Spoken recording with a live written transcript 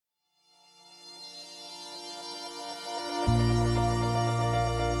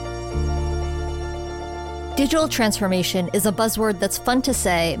Digital transformation is a buzzword that's fun to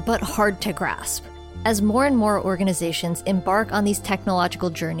say, but hard to grasp. As more and more organizations embark on these technological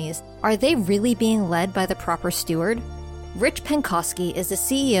journeys, are they really being led by the proper steward? Rich Penkowski is the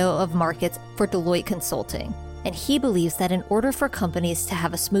CEO of Markets for Deloitte Consulting, and he believes that in order for companies to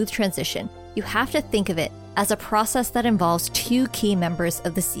have a smooth transition, you have to think of it as a process that involves two key members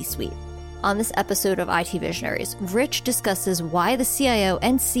of the C-suite. On this episode of IT Visionaries, Rich discusses why the CIO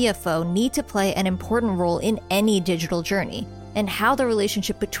and CFO need to play an important role in any digital journey, and how the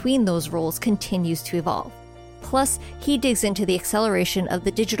relationship between those roles continues to evolve. Plus, he digs into the acceleration of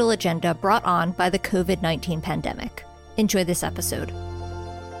the digital agenda brought on by the COVID-19 pandemic. Enjoy this episode.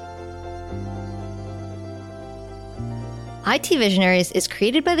 IT Visionaries is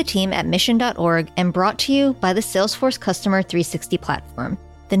created by the team at Mission.org and brought to you by the Salesforce Customer 360 platform,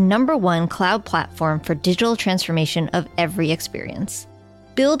 the #1 cloud platform for digital transformation of every experience.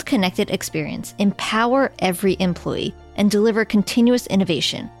 Build connected experience, empower every employee, and deliver continuous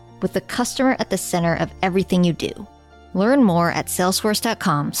innovation with the customer at the center of everything you do. Learn more at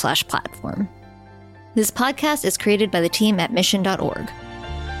salesforce.com/platform. This podcast is created by the team at Mission.org.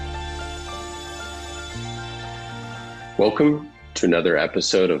 Welcome to another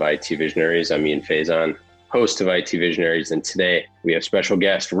episode of IT Visionaries. I'm Ian Faison, host of IT Visionaries, and today we have special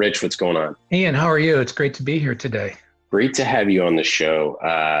guest, Rich. What's going on? Ian, how are you? It's great to be here today. Great to have you on the show.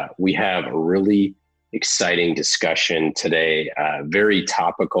 We have a really exciting discussion today, very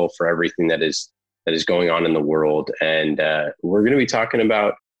topical for everything that is going on in the world. And we're going to be talking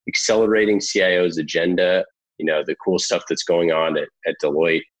about accelerating CIO's agenda, the cool stuff that's going on at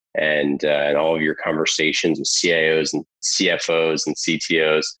Deloitte and all of your conversations with CIOs and CFOs and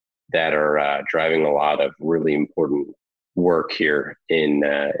CTOs that are driving a lot of really important work here in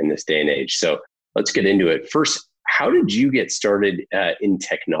this day and age. So let's get into it. First, how did you get started in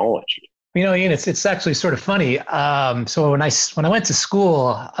technology? Ian, it's actually sort of funny. So when I went to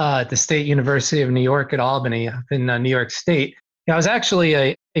school at the State University of New York at Albany, up in New York State, I was actually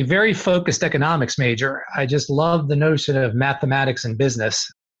a very focused economics major. I just loved the notion of mathematics and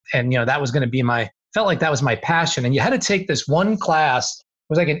business. And, that was going to be felt like that was my passion. And you had to take this one class. It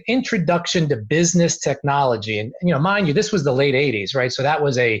was like an introduction to business technology. And mind you, this was the late 80s, right? So that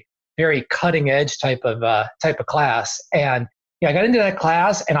was a very cutting edge type of class. And I got into that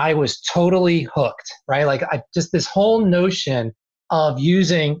class and I was totally hooked, right? Like just this whole notion of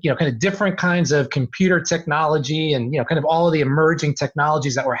using, kind of different kinds of computer technology and, kind of all of the emerging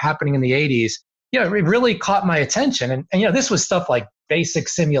technologies that were happening in the 80s. It really caught my attention. And this was stuff like basic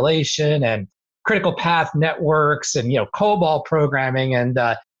simulation and critical path networks and, COBOL programming. And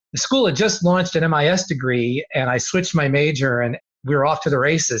the school had just launched an MIS degree and I switched my major and we were off to the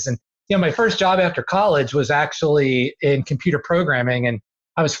races. And, my first job after college was actually in computer programming. And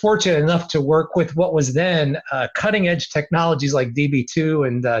I was fortunate enough to work with what was then cutting edge technologies like DB2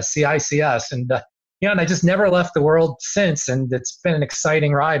 and CICS. And, and I just never left the world since. And it's been an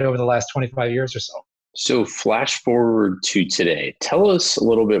exciting ride over the last 25 years or so. So flash forward to today. Tell us a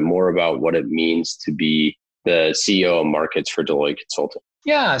little bit more about what it means to be the CEO of Markets for Deloitte Consulting.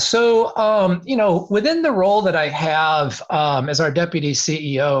 Yeah. So, within the role that I have as our deputy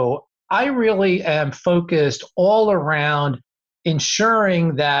CEO, I really am focused all around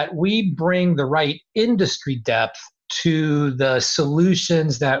ensuring that we bring the right industry depth to the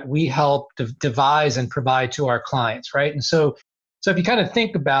solutions that we help devise and provide to our clients, right? And so if you kind of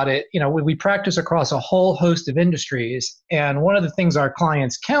think about it, we practice across a whole host of industries. And one of the things our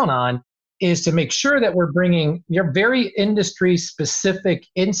clients count on is to make sure that we're bringing your very industry specific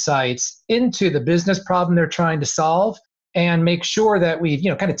insights into the business problem they're trying to solve and make sure that we've,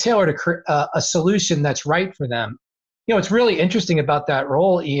 kind of tailored a solution that's right for them. What's really interesting about that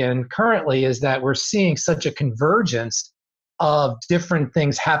role, Ian, currently is that we're seeing such a convergence of different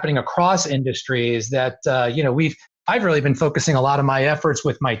things happening across industries that, I've really been focusing a lot of my efforts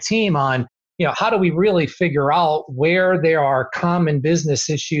with my team on, how do we really figure out where there are common business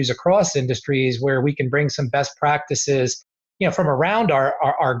issues across industries where we can bring some best practices, from around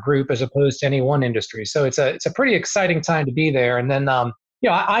our group as opposed to any one industry. So it's a pretty exciting time to be there. And then,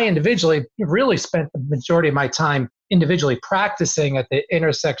 I individually really spent the majority of my time individually practicing at the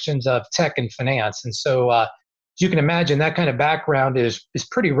intersections of tech and finance. And so as you can imagine, that kind of background is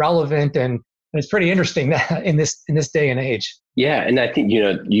pretty relevant and it's pretty interesting in this day and age. Yeah. And I think,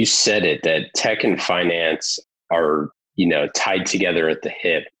 you said it, that tech and finance are, tied together at the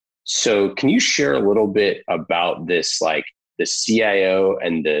hip. So can you share a little bit about this, like the CIO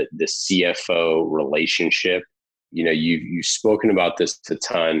and the CFO relationship? You've spoken about this a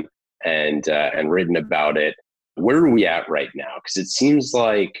ton and written about it. Where are we at right now? Because it seems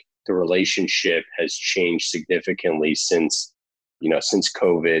like the relationship has changed significantly since, since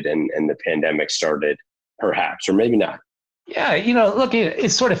COVID and the pandemic started, perhaps, or maybe not. Yeah, look,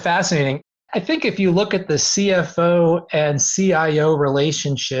 it's sort of fascinating. I think if you look at the CFO and CIO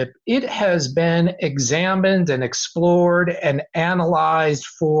relationship, it has been examined and explored and analyzed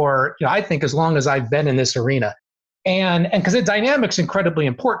for, I think as long as I've been in this arena. And because the dynamic's incredibly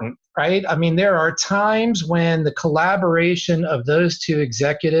important, right? I mean, there are times when the collaboration of those two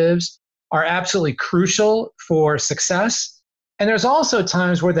executives are absolutely crucial for success. And there's also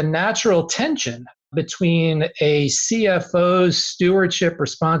times where the natural tension between a CFO's stewardship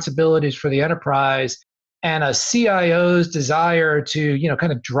responsibilities for the enterprise and a CIO's desire to,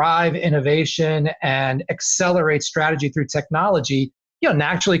 kind of drive innovation and accelerate strategy through technology,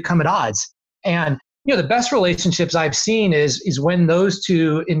 naturally come at odds. And the best relationships I've seen is when those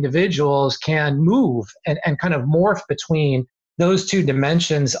two individuals can move and kind of morph between those two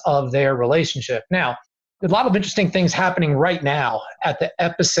dimensions of their relationship. Now, there's a lot of interesting things happening right now at the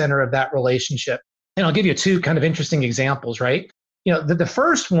epicenter of that relationship. And I'll give you two kind of interesting examples, right? The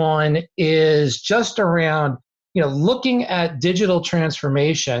first one is just around, looking at digital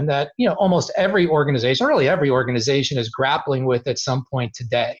transformation that, almost every organization, really every organization is grappling with at some point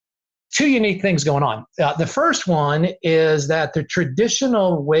today. Two unique things going on. The first one is that the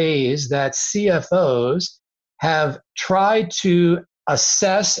traditional ways that CFOs have tried to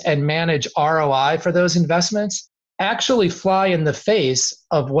assess and manage ROI for those investments actually fly in the face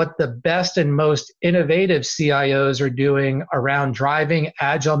of what the best and most innovative CIOs are doing around driving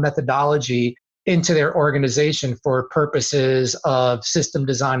agile methodology into their organization for purposes of system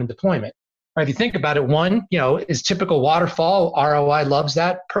design and deployment. Right, if you think about it, one, is typical waterfall. ROI loves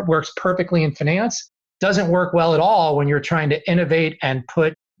that, works perfectly in finance, doesn't work well at all when you're trying to innovate and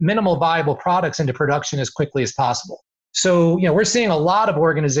put minimal viable products into production as quickly as possible. So, we're seeing a lot of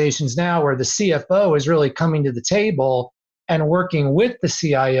organizations now where the CFO is really coming to the table and working with the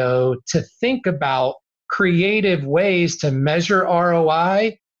CIO to think about creative ways to measure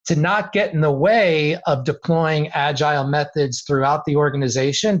ROI, to not get in the way of deploying agile methods throughout the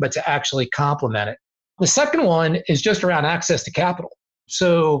organization, but to actually complement it. The second one is just around access to capital.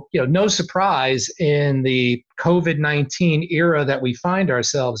 So, no surprise in the COVID-19 era that we find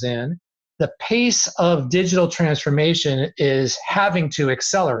ourselves in, the pace of digital transformation is having to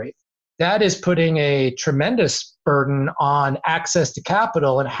accelerate. That is putting a tremendous burden on access to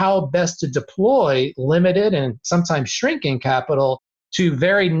capital and how best to deploy limited and sometimes shrinking capital to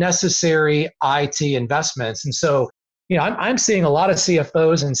very necessary IT investments. And so, I'm seeing a lot of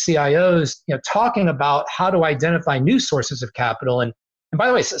CFOs and CIOs, talking about how to identify new sources of capital. And by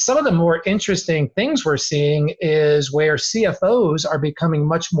the way, some of the more interesting things we're seeing is where CFOs are becoming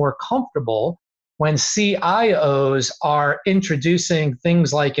much more comfortable when CIOs are introducing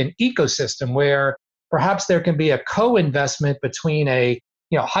things like an ecosystem where perhaps there can be a co-investment between a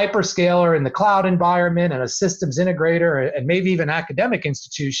hyperscaler in the cloud environment and a systems integrator and maybe even academic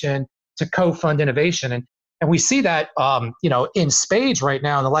institution to co-fund innovation. And we see that, in spades right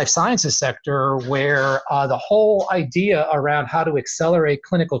now in the life sciences sector, where the whole idea around how to accelerate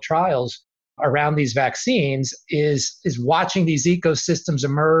clinical trials around these vaccines is watching these ecosystems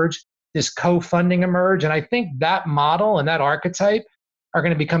emerge, this co-funding emerge. And I think that model and that archetype are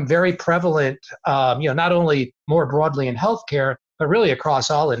going to become very prevalent, not only more broadly in healthcare, but really across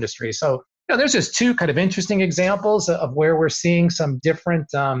all industries. So there's just two kind of interesting examples of where we're seeing some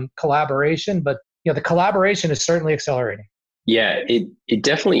different collaboration, but the collaboration is certainly accelerating. Yeah, it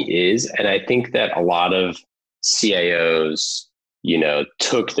definitely is. And I think that a lot of CIOs,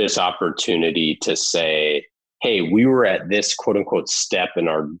 took this opportunity to say, hey, we were at this quote unquote step in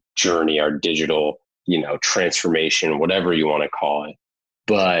our journey, our digital, transformation, whatever you want to call it.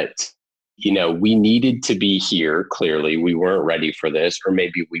 But, we needed to be here. Clearly, we weren't ready for this, or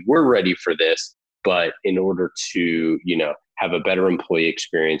maybe we were ready for this. But in order to, have a better employee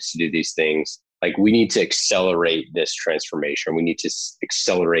experience to do these things, like we need to accelerate this transformation. We need to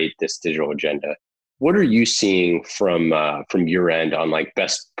accelerate this digital agenda. What are you seeing from your end on like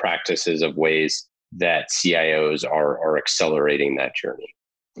best practices of ways that CIOs are accelerating that journey?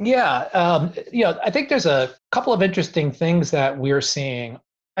 Yeah, I think there's a couple of interesting things that we're seeing.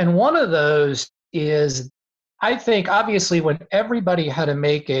 And one of those is, I think, obviously, when everybody had to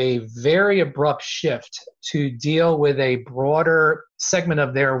make a very abrupt shift to deal with a broader segment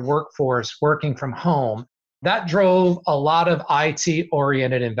of their workforce working from home, that drove a lot of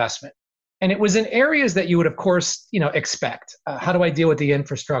IT-oriented investment. And it was in areas that you would, of course, expect. How do I deal with the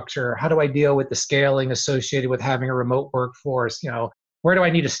infrastructure? How do I deal with the scaling associated with having a remote workforce? Where do I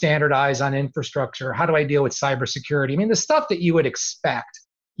need to standardize on infrastructure? How do I deal with cybersecurity? I mean, the stuff that you would expect.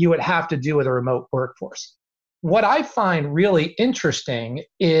 you would have to do with a remote workforce. What I find really interesting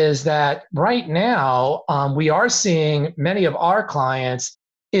is that right now, we are seeing many of our clients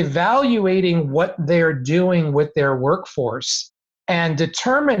evaluating what they're doing with their workforce and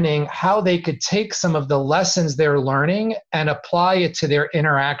determining how they could take some of the lessons they're learning and apply it to their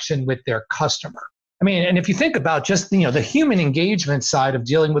interaction with their customer. I mean, and if you think about just, the human engagement side of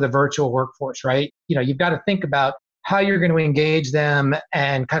dealing with a virtual workforce, right? You've got to think about how you're going to engage them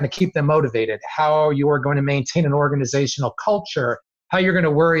and kind of keep them motivated, how you are going to maintain an organizational culture, how you're going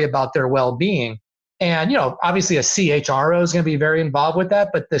to worry about their well-being. And, obviously a CHRO is going to be very involved with that,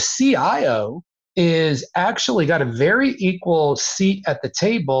 but the CIO is actually got a very equal seat at the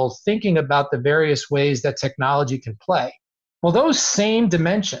table thinking about the various ways that technology can play. Well, those same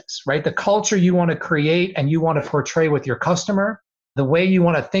dimensions, right? The culture you want to create and you want to portray with your customer, the way you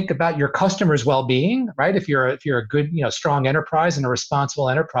want to think about your customer's well-being, right? If you're a good, strong enterprise and a responsible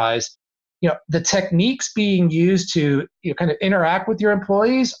enterprise, the techniques being used to kind of interact with your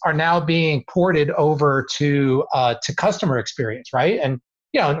employees are now being ported over to customer experience, right? And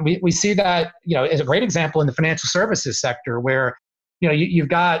we see that as a great example in the financial services sector, where you've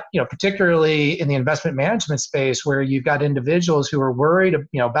got particularly in the investment management space, where you've got individuals who are worried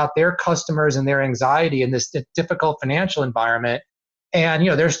about their customers and their anxiety in this difficult financial environment. And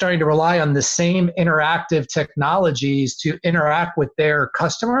they're starting to rely on the same interactive technologies to interact with their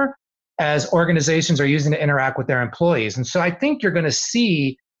customer as organizations are using to interact with their employees. And so I think you're going to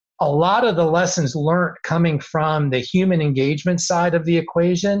see a lot of the lessons learned coming from the human engagement side of the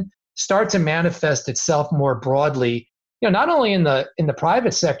equation start to manifest itself more broadly, not only in the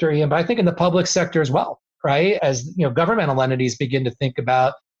private sector, Ian, but I think in the public sector as well, right? As governmental entities begin to think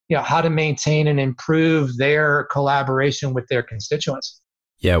about how to maintain and improve their collaboration with their constituents.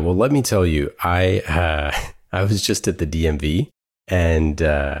 Yeah, well, let me tell you, I was just at the DMV,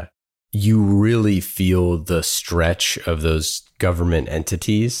 and you really feel the stretch of those government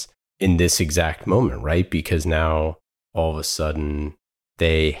entities in this exact moment, right? Because now all of a sudden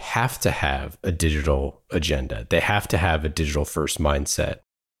they have to have a digital agenda. They have to have a digital first mindset.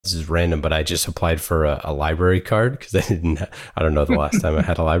 This is random, but I just applied for a library card because I don't know the last time I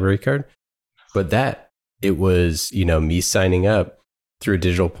had a library card. But it was, me signing up through a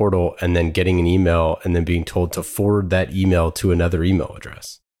digital portal and then getting an email and then being told to forward that email to another email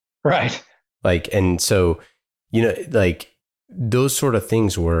address. Right. And so, those sort of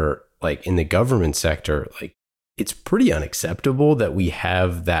things were in the government sector, it's pretty unacceptable that we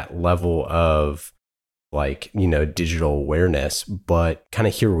have that level of digital awareness, but kind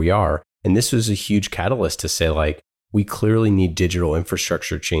of here we are. And this was a huge catalyst to say, we clearly need digital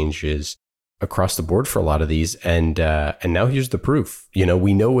infrastructure changes across the board for a lot of these. And now here's the proof.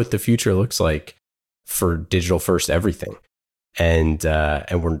 We know what the future looks like for digital first everything. And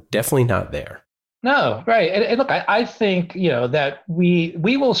we're definitely not there. No, right. And look, I think, that we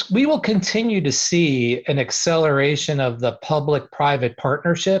will continue to see an acceleration of the public-private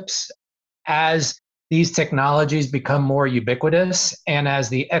partnerships as these technologies become more ubiquitous and as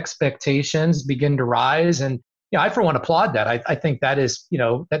the expectations begin to rise. And I, for one, applaud that. I think that is,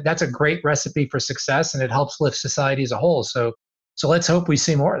 that's a great recipe for success, and it helps lift society as a whole. So let's hope we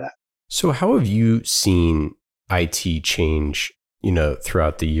see more of that. So how have you seen IT change,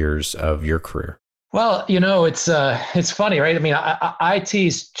 throughout the years of your career? Well, it's funny, right? I mean,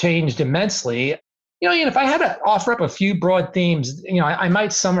 IT's changed immensely. If I had to offer up a few broad themes, I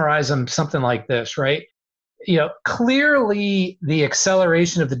might summarize them something like this, right? Clearly the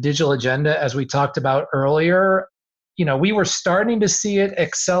acceleration of the digital agenda, as we talked about earlier, we were starting to see it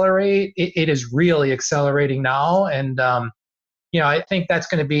accelerate. It is really accelerating now. And, I think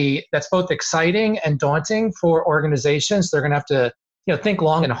that's both exciting and daunting for organizations. They're going to have to, think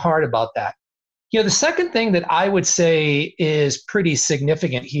long and hard about that. The second thing that I would say is pretty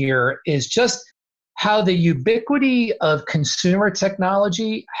significant here is just how the ubiquity of consumer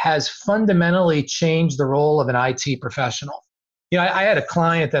technology has fundamentally changed the role of an IT professional. I had a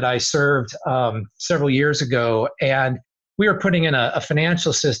client that I served several years ago, and we were putting in a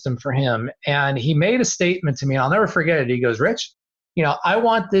financial system for him. And he made a statement to me, and I'll never forget it. He goes, "Rich, I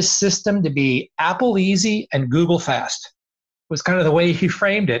want this system to be Apple easy and Google fast," was kind of the way he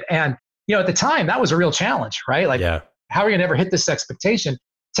framed it. And at the time, that was a real challenge, right? How are you going to ever hit this expectation?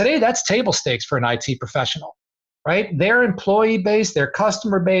 Today, that's table stakes for an IT professional, right? Their employee base, their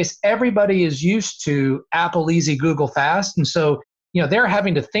customer base, everybody is used to Apple easy, Google fast. And so, they're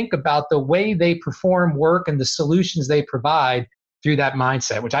having to think about the way they perform work and the solutions they provide through that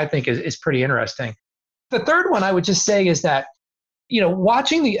mindset, which I think is pretty interesting. The third one I would just say is that,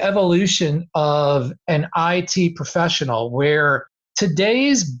 watching the evolution of an IT professional where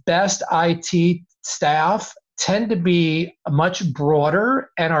today's best IT staff tend to be much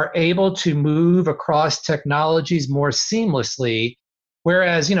broader and are able to move across technologies more seamlessly.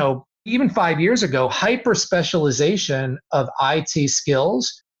 Whereas, even 5 years ago, hyper specialization of IT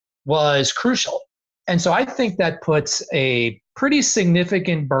skills was crucial. And so I think that puts a pretty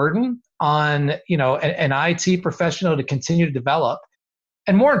significant burden on, an IT professional to continue to develop.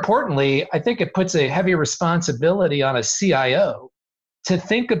 And more importantly, I think it puts a heavy responsibility on a CIO to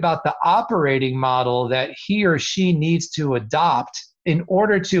think about the operating model that he or she needs to adopt in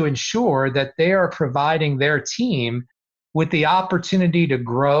order to ensure that they are providing their team with the opportunity to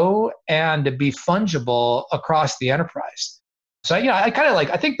grow and to be fungible across the enterprise. So,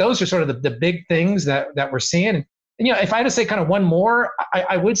 I think those are sort of the big things that we're seeing. And, if I had to say kind of one more,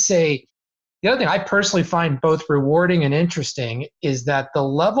 I would say the other thing I personally find both rewarding and interesting is that the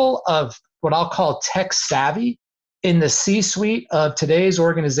level of what I'll call tech savvy in the C-suite of today's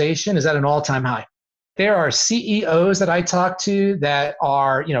organization is at an all-time high. There are CEOs that I talk to that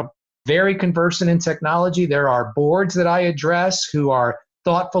are, very conversant in technology. There are boards that I address who are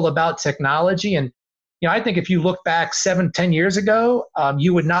thoughtful about technology. And, I think if you look back 7-10 years ago,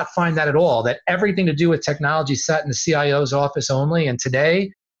 you would not find that at all, that everything to do with technology sat in the CIO's office only. And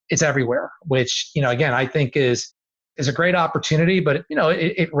today it's everywhere, which, again, I think is a great opportunity, but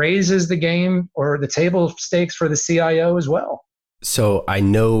it raises the game or the table stakes for the CIO as well. So I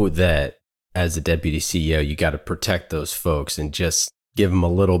know that as a deputy CEO, you got to protect those folks and just give them a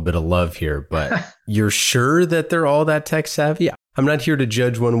little bit of love here, but you're sure that they're all that tech savvy? I'm not here to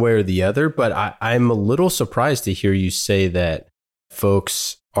judge one way or the other, but I'm a little surprised to hear you say that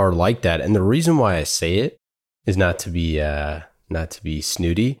folks are like that. And the reason why I say it is not to be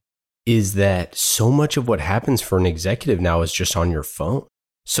snooty, is that so much of what happens for an executive now is just on your phone.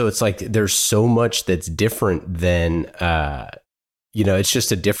 So it's like there's so much that's different than, it's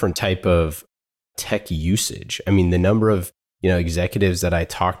just a different type of tech usage. I mean, the number of, executives that I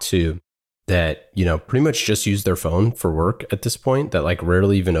talk to that, pretty much just use their phone for work at this point, that like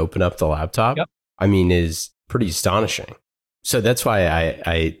rarely even open up the laptop, Yep. I mean, is pretty astonishing. So that's why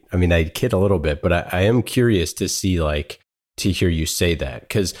I kid a little bit, but I am curious to see, to hear you say that,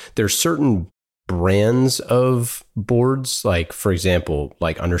 because there's certain brands of boards, like for example,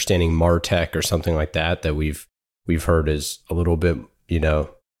 like understanding MarTech or something like that we've heard is a little bit,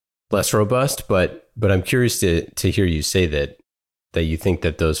 less robust, but I'm curious to hear you say that you think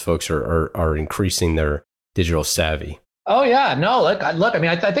that those folks are increasing their digital savvy. Oh yeah, no, look, I mean,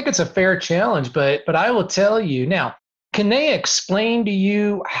 I think it's a fair challenge, but I will tell you now, can they explain to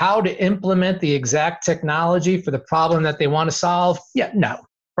you how to implement the exact technology for the problem that they want to solve? Yeah, no,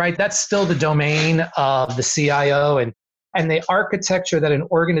 right? That's still the domain of the CIO and the architecture that an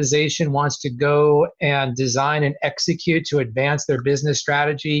organization wants to go and design and execute to advance their business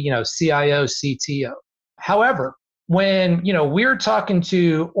strategy, CIO, CTO. However, when, we're talking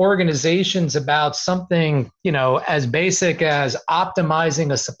to organizations about something, as basic as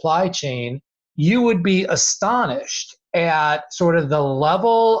optimizing a supply chain, you would be astonished at sort of the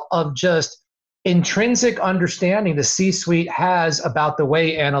level of just intrinsic understanding the C-suite has about the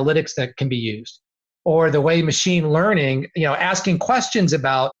way analytics that can be used, or the way machine learning, asking questions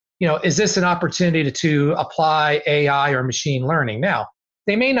about, is this an opportunity to apply AI or machine learning? Now,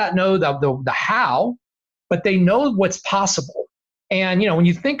 they may not know the how, but they know what's possible. And, when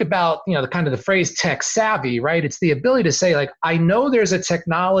you think about, the kind of the phrase tech savvy, right? It's the ability to say, I know there's a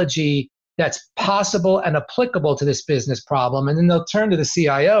technology that's possible and applicable to this business problem. And then they'll turn to the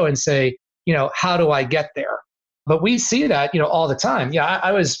CIO and say, how do I get there? But we see that, all the time. Yeah,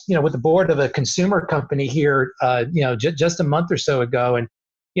 I was, with the board of a consumer company here, just a month or so ago, and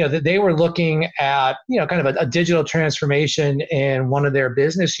they were looking at, kind of a digital transformation in one of their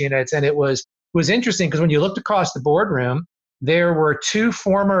business units, and it was interesting because when you looked across the boardroom, there were 2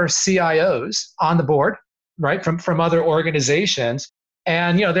 former CIOs on the board, right, from other organizations,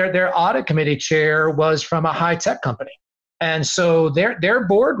 and their audit committee chair was from a high tech company, and so their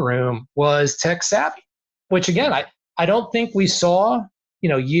boardroom was tech savvy. Which again, I don't think we saw,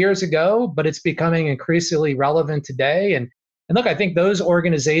 years ago, but it's becoming increasingly relevant today. And look, I think those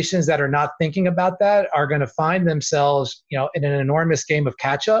organizations that are not thinking about that are going to find themselves, in an enormous game of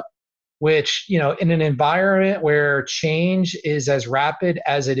catch up, which, in an environment where change is as rapid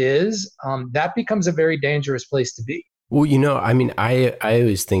as it is, that becomes a very dangerous place to be. Well, I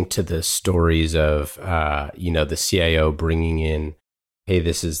always think to the stories of, the CIO bringing in, hey,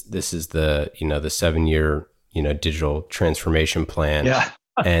 this is the, the 7-year, digital transformation plan. Yeah.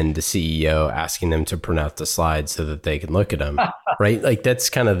 And the CEO asking them to print out the slides so that they can look at them, right? Like that's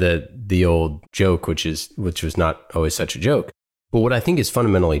kind of the old joke, which was not always such a joke. But what I think is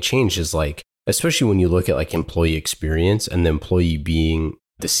fundamentally changed is like, especially when you look at like employee experience and the employee being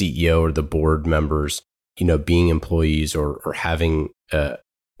the CEO or the board members, being employees or having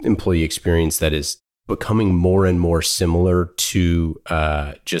employee experience that is becoming more and more similar to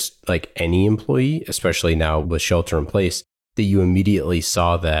just like any employee, especially now with shelter in place, that you immediately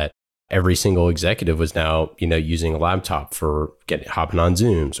saw that every single executive was now, using a laptop for hopping on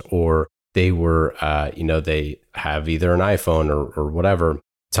Zooms, or they were, they have either an iPhone or whatever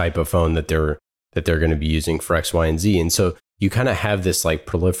type of phone that they're going to be using for X, Y, and Z. And so you kind of have this like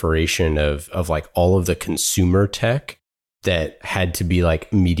proliferation of like all of the consumer tech that had to be like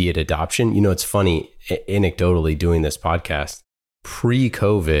immediate adoption. It's funny, anecdotally doing this podcast,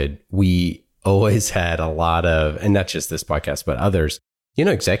 pre-COVID, we always had a lot of, and not just this podcast, but others,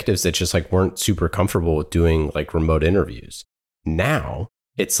 executives that just like weren't super comfortable with doing like remote interviews. Now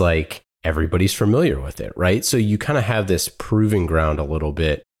it's like everybody's familiar with it, right? So you kind of have this proving ground a little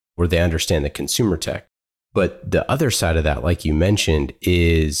bit where they understand the consumer tech. But the other side of that, like you mentioned,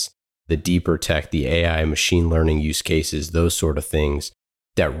 is the deeper tech, the AI, machine learning use cases, those sort of things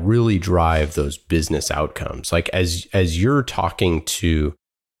that really drive those business outcomes. Like as you're talking to,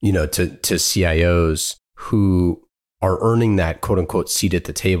 to CIOs who are earning that quote unquote seat at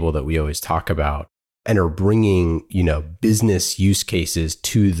the table that we always talk about and are bringing, business use cases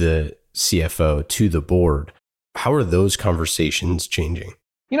to the CFO, to the board, how are those conversations changing?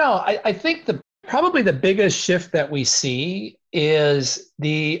 I think probably the biggest shift that we see is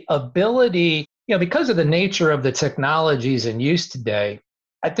the ability, because of the nature of the technologies in use today,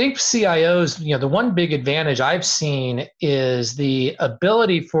 I think CIOs, the one big advantage I've seen is the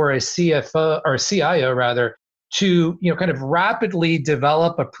ability for a CFO or CIO rather to, kind of rapidly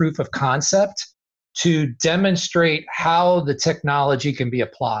develop a proof of concept to demonstrate how the technology can be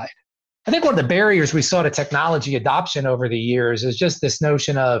applied. I think one of the barriers we saw to technology adoption over the years is just this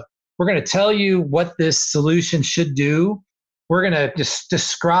notion of, we're going to tell you what this solution should do. We're going to just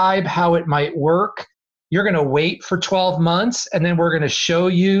describe how it might work. You're going to wait for 12 months, and then we're going to show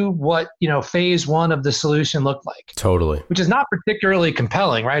you what, phase one of the solution looked like. Totally. Which is not particularly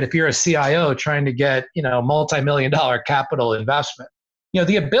compelling, right? If you're a CIO trying to get, multi-million-dollar capital investment.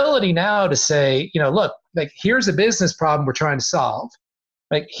 The ability now to say, look, like here's a business problem we're trying to solve.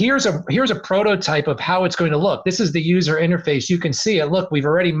 Like here's a prototype of how it's going to look. This is the user interface. You can see it. Look, we've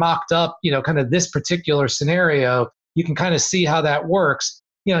already mocked up, kind of this particular scenario. You can kind of see how that works.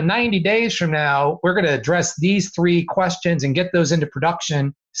 90 days from now, we're going to address these 3 questions and get those into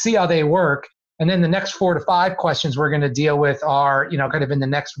production, see how they work. And then the next 4 to 5 questions we're going to deal with are, kind of in the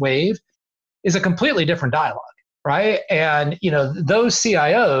next wave, is a completely different dialogue, right? And, those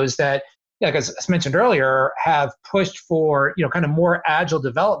CIOs that, like as mentioned earlier, have pushed for, kind of more agile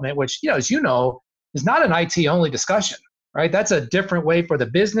development, which, as is not an IT only discussion, right? That's a different way for the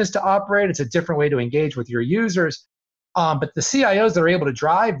business to operate. It's a different way to engage with your users. But the CIOs that are able to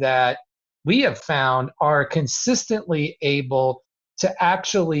drive that, we have found, are consistently able to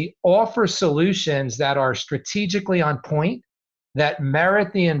actually offer solutions that are strategically on point, that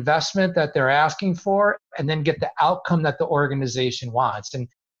merit the investment that they're asking for, and then get the outcome that the organization wants. And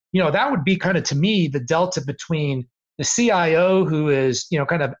that would be kind of, to me, the delta between the CIO who is,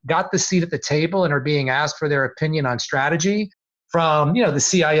 kind of got the seat at the table and are being asked for their opinion on strategy from, the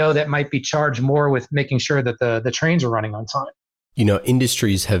CIO that might be charged more with making sure that the trains are running on time.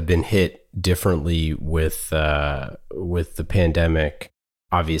 Industries have been hit differently with the pandemic.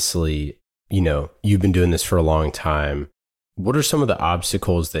 Obviously, you've been doing this for a long time. What are some of the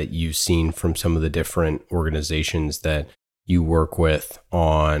obstacles that you've seen from some of the different organizations that you work with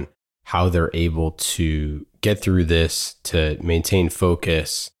on how they're able to get through this, to maintain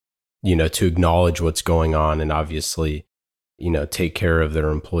focus, to acknowledge what's going on and obviously, take care of their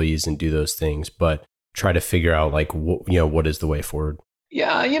employees and do those things, but try to figure out like, what is the way forward?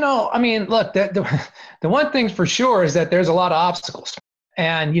 Yeah. Look, the one thing for sure is that there's a lot of obstacles,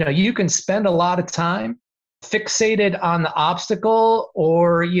 and, you can spend a lot of time fixated on the obstacle,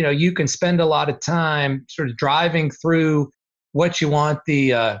 or, you can spend a lot of time sort of driving through what you want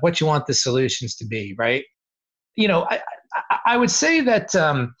the solutions to be, right? I would say that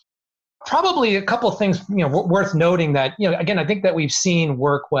probably a couple of things, worth noting that, again, I think that we've seen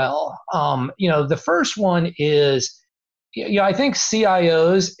work well. The first one is, I think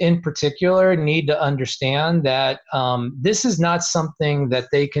CIOs in particular need to understand that this is not something that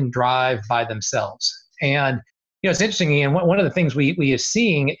they can drive by themselves. And, it's interesting, and one of the things we are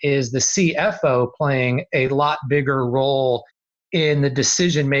seeing is the CFO playing a lot bigger role in the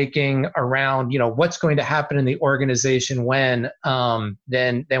decision-making around, what's going to happen in the organization when,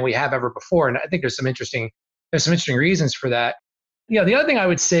 than we have ever before. And I think there's some interesting reasons for that. The other thing I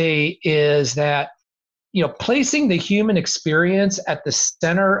would say is that, placing the human experience at the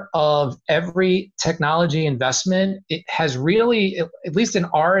center of every technology investment, it has really, at least in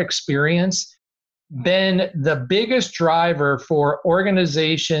our experience, been the biggest driver for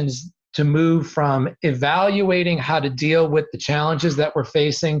organizations to move from evaluating how to deal with the challenges that we're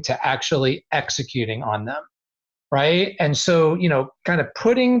facing to actually executing on them, right? And so, kind of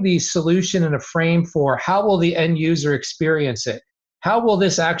putting the solution in a frame for how will the end user experience it? How will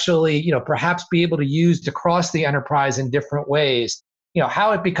this actually, perhaps be able to use across the enterprise in different ways?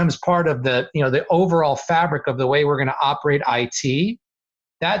 How it becomes part of the overall fabric of the way we're going to operate IT.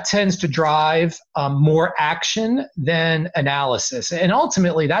 That tends to drive more action than analysis. And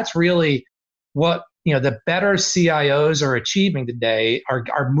ultimately, that's really what the better CIOs are achieving today,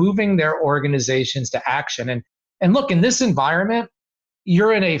 are moving their organizations to action. And look, in this environment,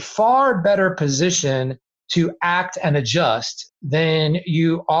 you're in a far better position to act and adjust than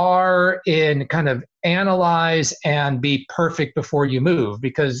you are in kind of analyze and be perfect before you move.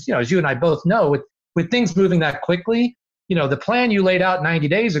 Because, as you and I both know, with things moving that quickly, the plan you laid out 90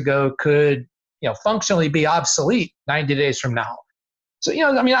 days ago could, functionally be obsolete 90 days from now. So,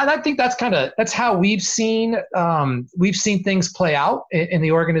 I think that's how we've seen things play out in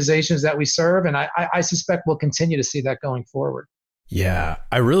the organizations that we serve. And I suspect we'll continue to see that going forward. Yeah,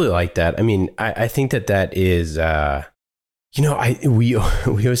 I really like that. I think that is, we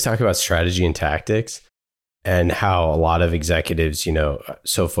always talk about strategy and tactics and how a lot of executives,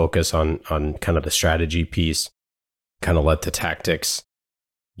 so focus on kind of the strategy piece, kind of let the tactics,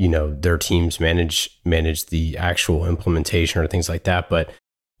 their teams manage the actual implementation or things like that. But,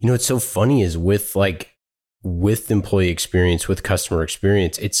 it's so funny is with employee experience, with customer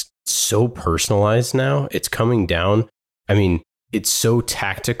experience, it's so personalized now. It's coming down. It's so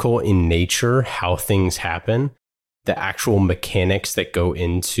tactical in nature, how things happen, the actual mechanics that go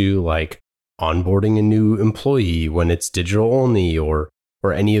into onboarding a new employee when it's digital only or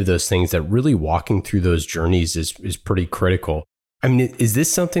any of those things, that really walking through those journeys is pretty critical. Is this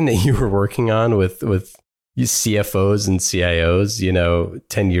something that you were working on with CFOs and CIOs,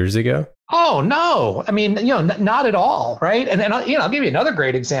 10 years ago? Oh, no. Not at all. Right. And then, I'll give you another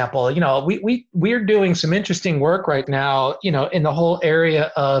great example. We're doing some interesting work right now, in the whole area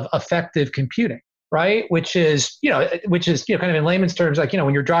of effective computing. Right. Which is kind of in layman's terms,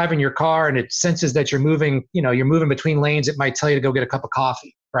 when you're driving your car and it senses that you're moving between lanes, it might tell you to go get a cup of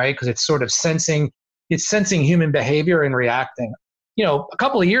coffee. Right. Because it's sort of sensing human behavior and reacting. A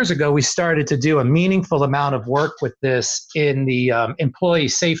couple of years ago, we started to do a meaningful amount of work with this in the employee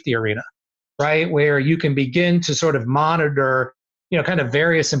safety arena, right? Where you can begin to sort of monitor, kind of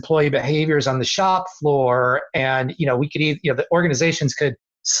various employee behaviors on the shop floor. And, we could the organizations could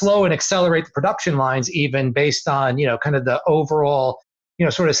slow and accelerate the production lines even based on, kind of the overall,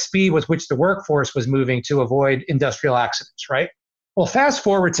 sort of speed with which the workforce was moving to avoid industrial accidents, right? Well, fast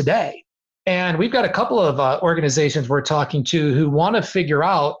forward today, and we've got a couple of organizations we're talking to who want to figure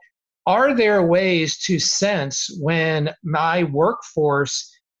out, are there ways to sense when my workforce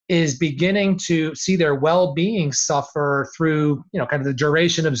is beginning to see their well-being suffer through, kind of the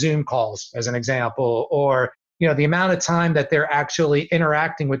duration of Zoom calls, as an example, or the amount of time that they're actually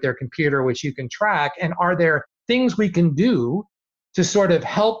interacting with their computer, which you can track. And are there things we can do to sort of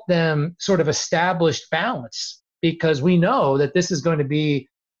help them sort of establish balance? Because we know that this is going to be,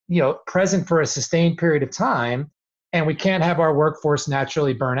 present for a sustained period of time, and we can't have our workforce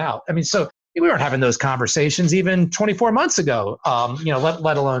naturally burn out. So we weren't having those conversations even 24 months ago,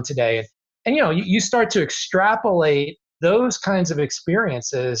 let alone today. And you start to extrapolate those kinds of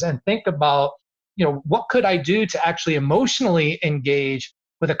experiences and think about, what could I do to actually emotionally engage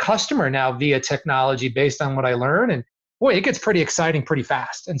with a customer now via technology based on what I learn? And boy, it gets pretty exciting pretty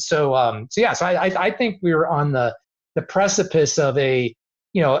fast. And so I think we were on the precipice of a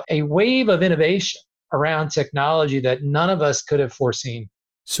wave of innovation around technology that none of us could have foreseen.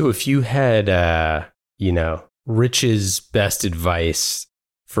 So if you had, Rich's best advice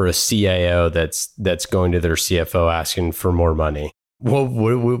for a CIO that's going to their CFO asking for more money, what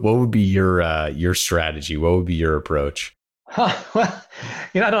would be your strategy? What would be your approach? Well,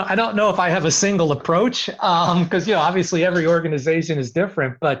 I don't know if I have a single approach, because obviously every organization is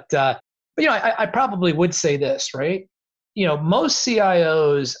different. But I probably would say this, right? Most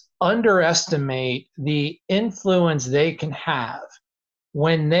CIOs underestimate the influence they can have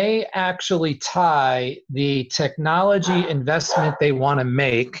when they actually tie the technology investment they want to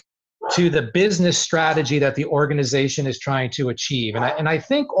make to the business strategy that the organization is trying to achieve. And I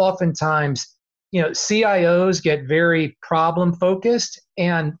think oftentimes, CIOs get very problem focused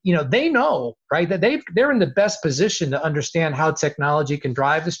And, they know, right, that they're in the best position to understand how technology can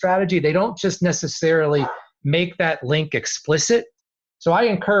drive the strategy. They don't just necessarily make that link explicit. So I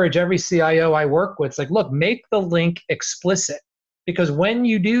encourage every CIO I work with, it's like, look, make the link explicit, because when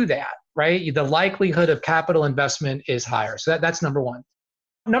you do that, right, the likelihood of capital investment is higher. So that's number one.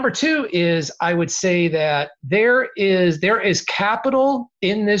 Number two is, I would say that there is capital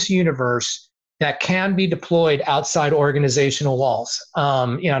in this universe that can be deployed outside organizational walls.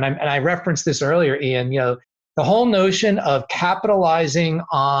 And I referenced this earlier, Ian. The whole notion of capitalizing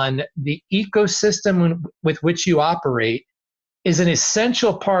on the ecosystem with which you operate is an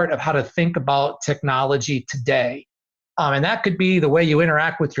essential part of how to think about technology today. And that could be the way you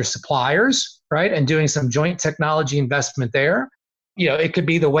interact with your suppliers, right? And doing some joint technology investment there. It could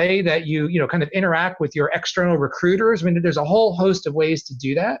be the way that you kind of interact with your external recruiters. I mean, there's a whole host of ways to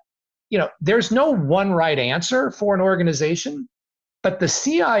do that. There's no one right answer for an organization, but the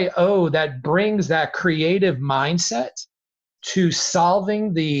CIO that brings that creative mindset to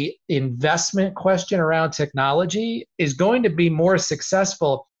solving the investment question around technology is going to be more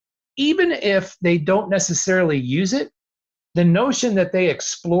successful, even if they don't necessarily use it. The notion that they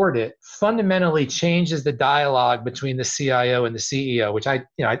explored it fundamentally changes the dialogue between the CIO and the CEO, which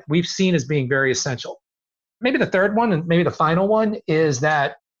we've seen as being very essential. Maybe the third one, and maybe the final one, is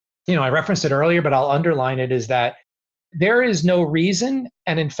that, I referenced it earlier, but I'll underline it, is that there is no reason,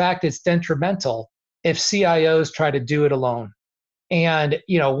 and in fact, it's detrimental if CIOs try to do it alone. And,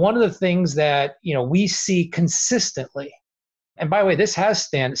 one of the things that, we see consistently, and by the way, this has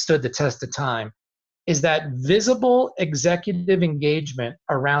stood the test of time, is that visible executive engagement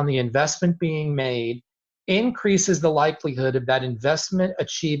around the investment being made increases the likelihood of that investment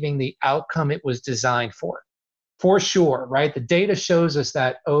achieving the outcome it was designed for sure, right? The data shows us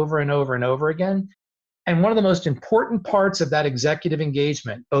that over and over and over again. And one of the most important parts of that executive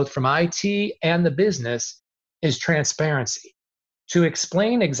engagement, both from IT and the business, is transparency. To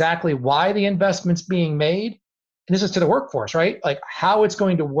explain exactly why the investment's being made, and this is to the workforce, right? Like how it's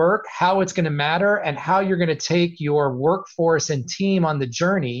going to work, how it's going to matter, and how you're going to take your workforce and team on the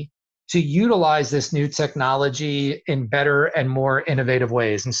journey to utilize this new technology in better and more innovative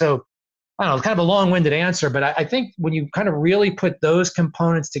ways. And so, I don't know, it's kind of a long-winded answer, but I think when you kind of really put those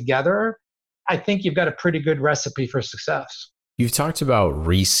components together, I think you've got a pretty good recipe for success. You've talked about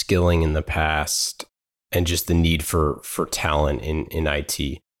reskilling in the past and just the need for talent in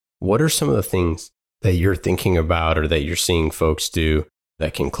IT. What are some of the things that you're thinking about or that you're seeing folks do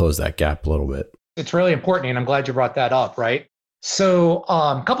that can close that gap a little bit? It's really important, and I'm glad you brought that up, right? So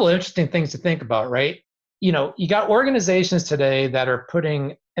a couple of interesting things to think about, right? You got organizations today that are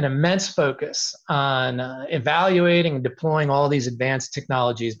putting an immense focus on evaluating and deploying all these advanced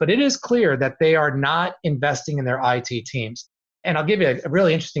technologies, but it is clear that they are not investing in their IT teams. And I'll give you a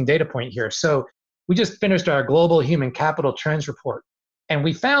really interesting data point here. So we just finished our Global Human Capital Trends report, and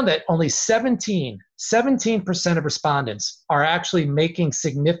we found that only 17% of respondents are actually making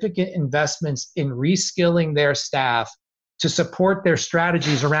significant investments in reskilling their staff to support their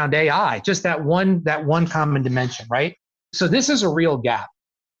strategies around AI, just that one common dimension, right? So this is a real gap.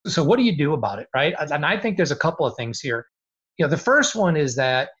 So what do you do about it, right? And I think there's a couple of things here. The first one is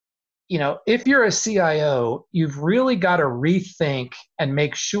that, if you're a CIO, you've really got to rethink and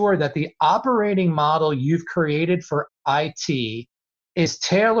make sure that the operating model you've created for IT is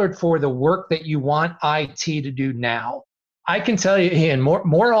tailored for the work that you want IT to do now. I can tell you, Ian,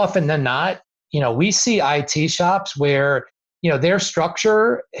 more often than not, we see IT shops where, their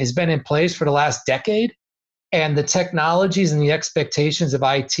structure has been in place for the last decade, and the technologies and the expectations of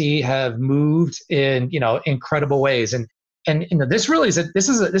IT have moved in, incredible ways. And this really is this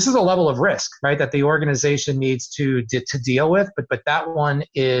is a level of risk, right, that the organization needs to deal with. But that one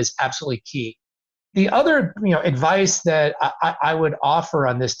is absolutely key. The other, advice that I would offer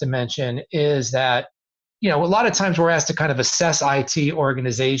on this dimension is that, a lot of times we're asked to kind of assess IT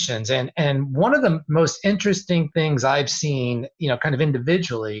organizations. And one of the most interesting things I've seen, kind of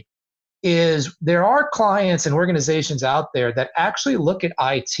individually, is there are clients and organizations out there that actually look at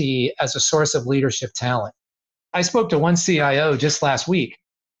IT as a source of leadership talent. I spoke to one CIO just last week,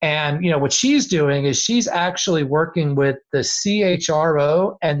 and what she's doing is she's actually working with the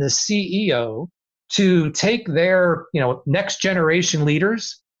CHRO and the CEO to take their next generation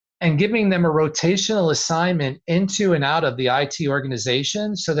leaders and giving them a rotational assignment into and out of the IT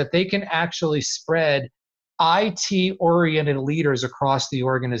organization so that they can actually spread IT-oriented leaders across the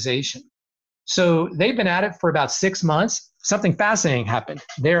organization. So they've been at it for about 6 months. Something fascinating happened.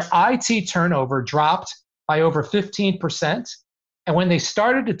 Their IT turnover dropped by over 15%. And when they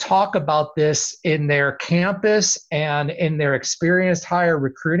started to talk about this in their campus and in their experienced hire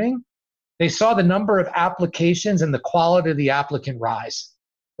recruiting, they saw the number of applications and the quality of the applicant rise.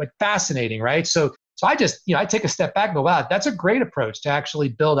 Like fascinating, right? So I just, I take a step back and go, wow, that's a great approach to actually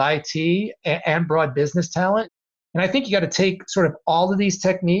build IT and broad business talent. And I think you got to take sort of all of these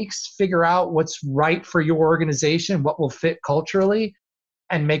techniques, figure out what's right for your organization, what will fit culturally,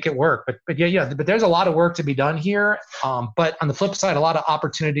 and make it work. But there's a lot of work to be done here. But on the flip side, a lot of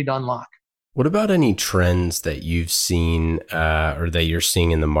opportunity to unlock. What about any trends that you've seen or that you're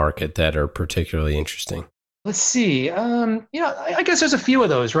seeing in the market that are particularly interesting? Let's see. I guess there's a few of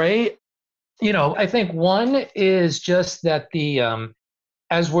those, right? I think one is just that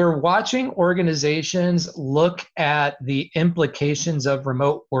as we're watching organizations look at the implications of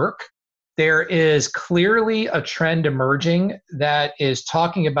remote work, there is clearly a trend emerging that is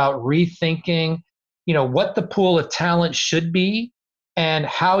talking about rethinking, what the pool of talent should be and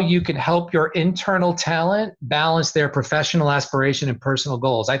how you can help your internal talent balance their professional aspiration and personal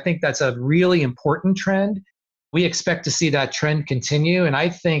goals. I think that's a really important trend. We expect to see that trend continue. And I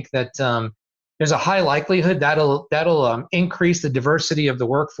think that there's a high likelihood that'll increase the diversity of the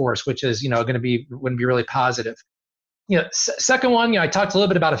workforce, which is, going to be really positive. Second one, I talked a little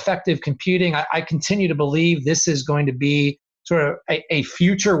bit about effective computing. I continue to believe this is going to be sort of a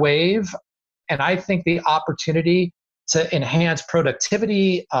future wave. And I think the opportunity to enhance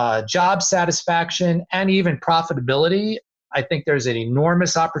productivity, job satisfaction, and even profitability, I think there's an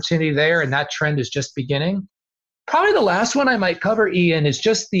enormous opportunity there. And that trend is just beginning. Probably the last one I might cover, Ian, is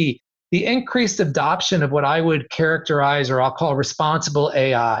just the increased adoption of what I would characterize, or I'll call, responsible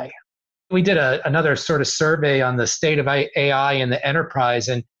AI. We did another sort of survey on the state of AI in the enterprise,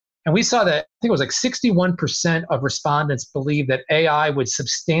 and we saw that I think it was like 61% of respondents believe that AI would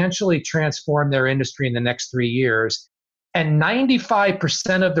substantially transform their industry in the next 3 years. And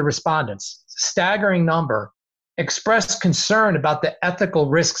 95% of the respondents, staggering number, expressed concern about the ethical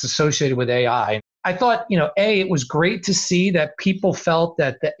risks associated with AI. I thought, it was great to see that people felt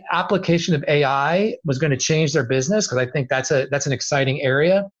that the application of AI was going to change their business, because I think that's an exciting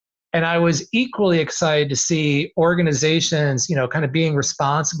area. And I was equally excited to see organizations, kind of being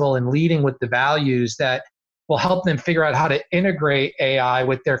responsible and leading with the values that will help them figure out how to integrate AI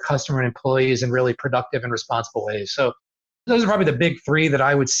with their customer and employees in really productive and responsible ways. So those are probably the big three that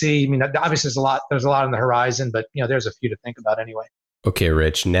I would see. I mean, obviously there's a lot on the horizon, but there's a few to think about anyway. Okay,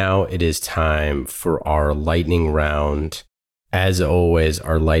 Rich, now it is time for our lightning round. As always,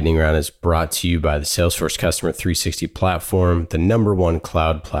 our lightning round is brought to you by the Salesforce Customer 360 platform, the #1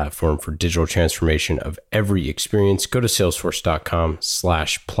 cloud platform for digital transformation of every experience. Go to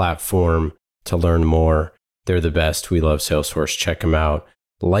salesforce.com/platform to learn more. They're the best. We love Salesforce. Check them out.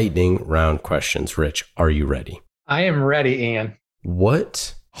 Lightning round questions. Rich, are you ready? I am ready, Ian.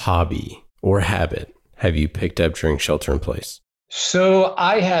 What hobby or habit have you picked up during shelter in place? So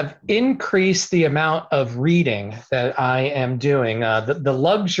I have increased the amount of reading that I am doing, the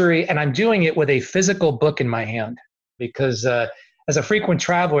luxury, and I'm doing it with a physical book in my hand, because as a frequent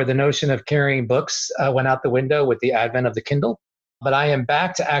traveler, the notion of carrying books went out the window with the advent of the Kindle. But I am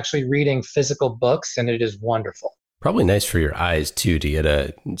back to actually reading physical books, and it is wonderful. Probably nice for your eyes too, to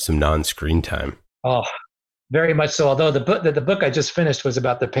get some non-screen time. Oh, very much so. Although the book I just finished was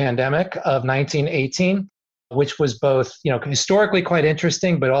about the pandemic of 1918. Which was both, historically quite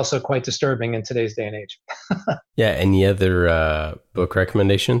interesting, but also quite disturbing in today's day and age. Yeah. Any other book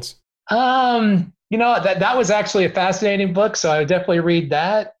recommendations? That was actually a fascinating book, so I would definitely read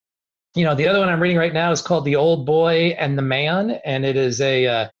that. The other one I'm reading right now is called The Old Boy and the Man, and it is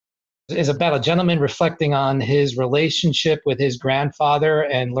about a gentleman reflecting on his relationship with his grandfather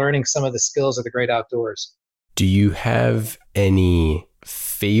and learning some of the skills of the great outdoors. Do you have any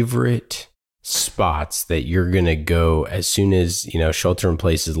favorite spots that you're going to go as soon as, shelter in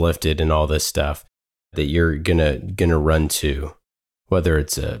place is lifted and all this stuff, that you're going to run to, whether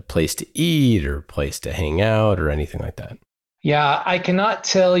it's a place to eat or a place to hang out or anything like that? Yeah, I cannot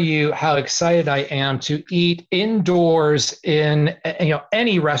tell you how excited I am to eat indoors in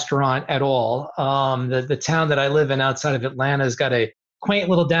any restaurant at all. The town that I live in outside of Atlanta has got a quaint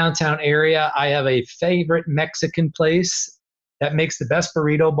little downtown area. I have a favorite Mexican place that makes the best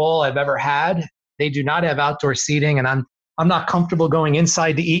burrito bowl I've ever had. They do not have outdoor seating, and I'm not comfortable going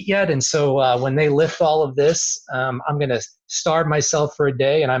inside to eat yet. And so when they lift all of this, I'm going to starve myself for a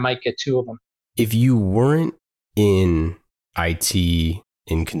day, and I might get 2 of them. If you weren't in IT,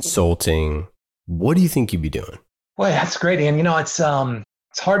 in consulting, what do you think you'd be doing? Boy, that's great. And it's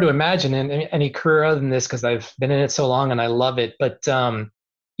hard to imagine any career other than this, because I've been in it so long and I love it. But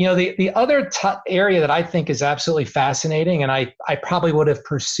The other area that I think is absolutely fascinating, and I probably would have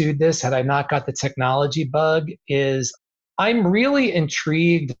pursued this had I not got the technology bug, is I'm really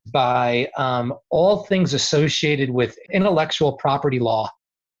intrigued by all things associated with intellectual property law,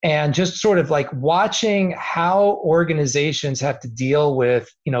 and just sort of like watching how organizations have to deal with,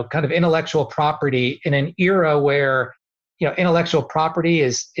 kind of intellectual property in an era where, intellectual property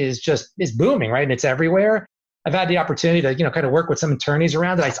is booming, right? And it's everywhere. I've had the opportunity to, kind of work with some attorneys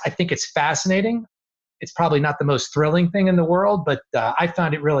around it. I think it's fascinating. It's probably not the most thrilling thing in the world, but I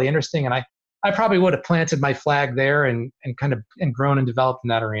found it really interesting. And I probably would have planted my flag there and grown and developed in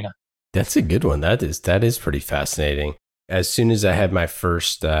that arena. That's a good one. That is pretty fascinating. As soon as I had my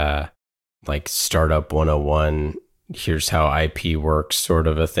first startup 101, here's how IP works sort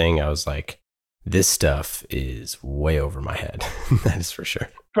of a thing, I was like, this stuff is way over my head. That is for sure.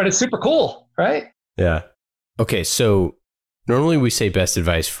 But it's super cool, right? Yeah. Okay, so normally we say best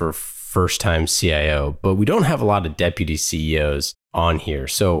advice for first-time CIO, but we don't have a lot of deputy CEOs on here.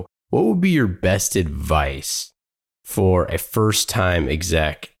 So what would be your best advice for a first-time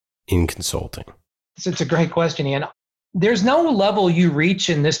exec in consulting? It's a great question, Ian. There's no level you reach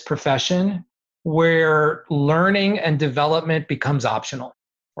in this profession where learning and development becomes optional,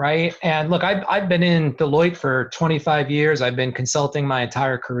 right? And look, I've been in Deloitte for 25 years. I've been consulting my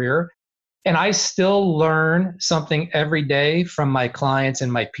entire career. And I still learn something every day from my clients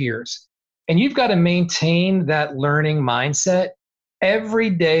and my peers. And you've got to maintain that learning mindset every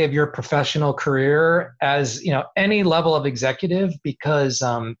day of your professional career as, any level of executive, because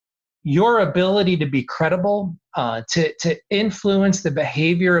your ability to be credible, to influence the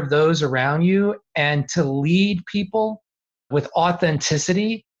behavior of those around you, and to lead people with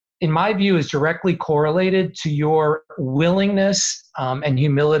authenticity, in my view, is directly correlated to your willingness and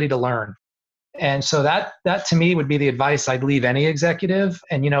humility to learn. And so that to me would be the advice I'd leave any executive.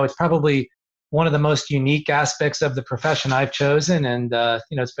 And, it's probably one of the most unique aspects of the profession I've chosen. And,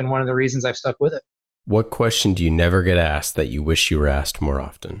 it's been one of the reasons I've stuck with it. What question do you never get asked that you wish you were asked more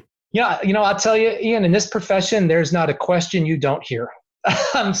often? Yeah, I'll tell you, Ian, in this profession, there's not a question you don't hear.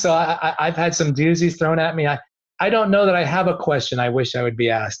 So I've had some doozies thrown at me. I don't know that I have a question I wish I would be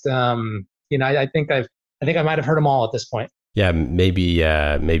asked. I think I might have heard them all at this point. Yeah,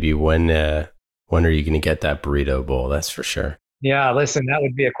 maybe when are you going to get that burrito bowl? That's for sure. Yeah, listen, that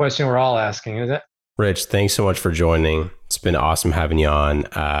would be a question we're all asking, is it? Rich, thanks so much for joining. It's been awesome having you on.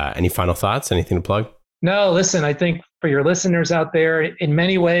 Any final thoughts? Anything to plug? No, listen, I think for your listeners out there, in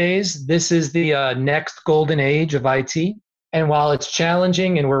many ways, this is the next golden age of IT. And while it's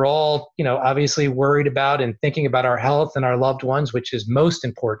challenging and we're all, obviously worried about and thinking about our health and our loved ones, which is most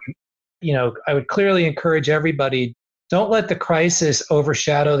important, I would clearly encourage everybody, don't let the crisis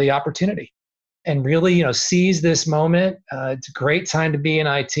overshadow the opportunity. And really, seize this moment. It's a great time to be in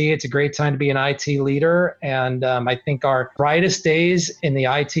IT. It's a great time to be an IT leader. And I think our brightest days in the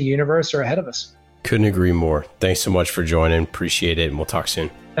IT universe are ahead of us. Couldn't agree more. Thanks so much for joining. Appreciate it. And we'll talk soon.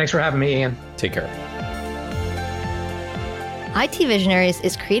 Thanks for having me, Ian. Take care. IT Visionaries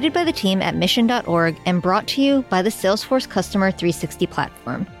is created by the team at Mission.org and brought to you by the Salesforce Customer 360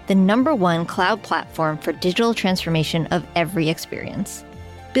 platform, the #1 cloud platform for digital transformation of every experience.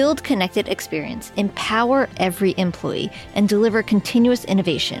 Build connected experience, empower every employee, and deliver continuous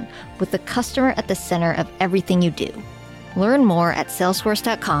innovation with the customer at the center of everything you do. Learn more at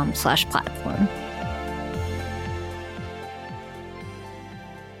salesforce.com/platform.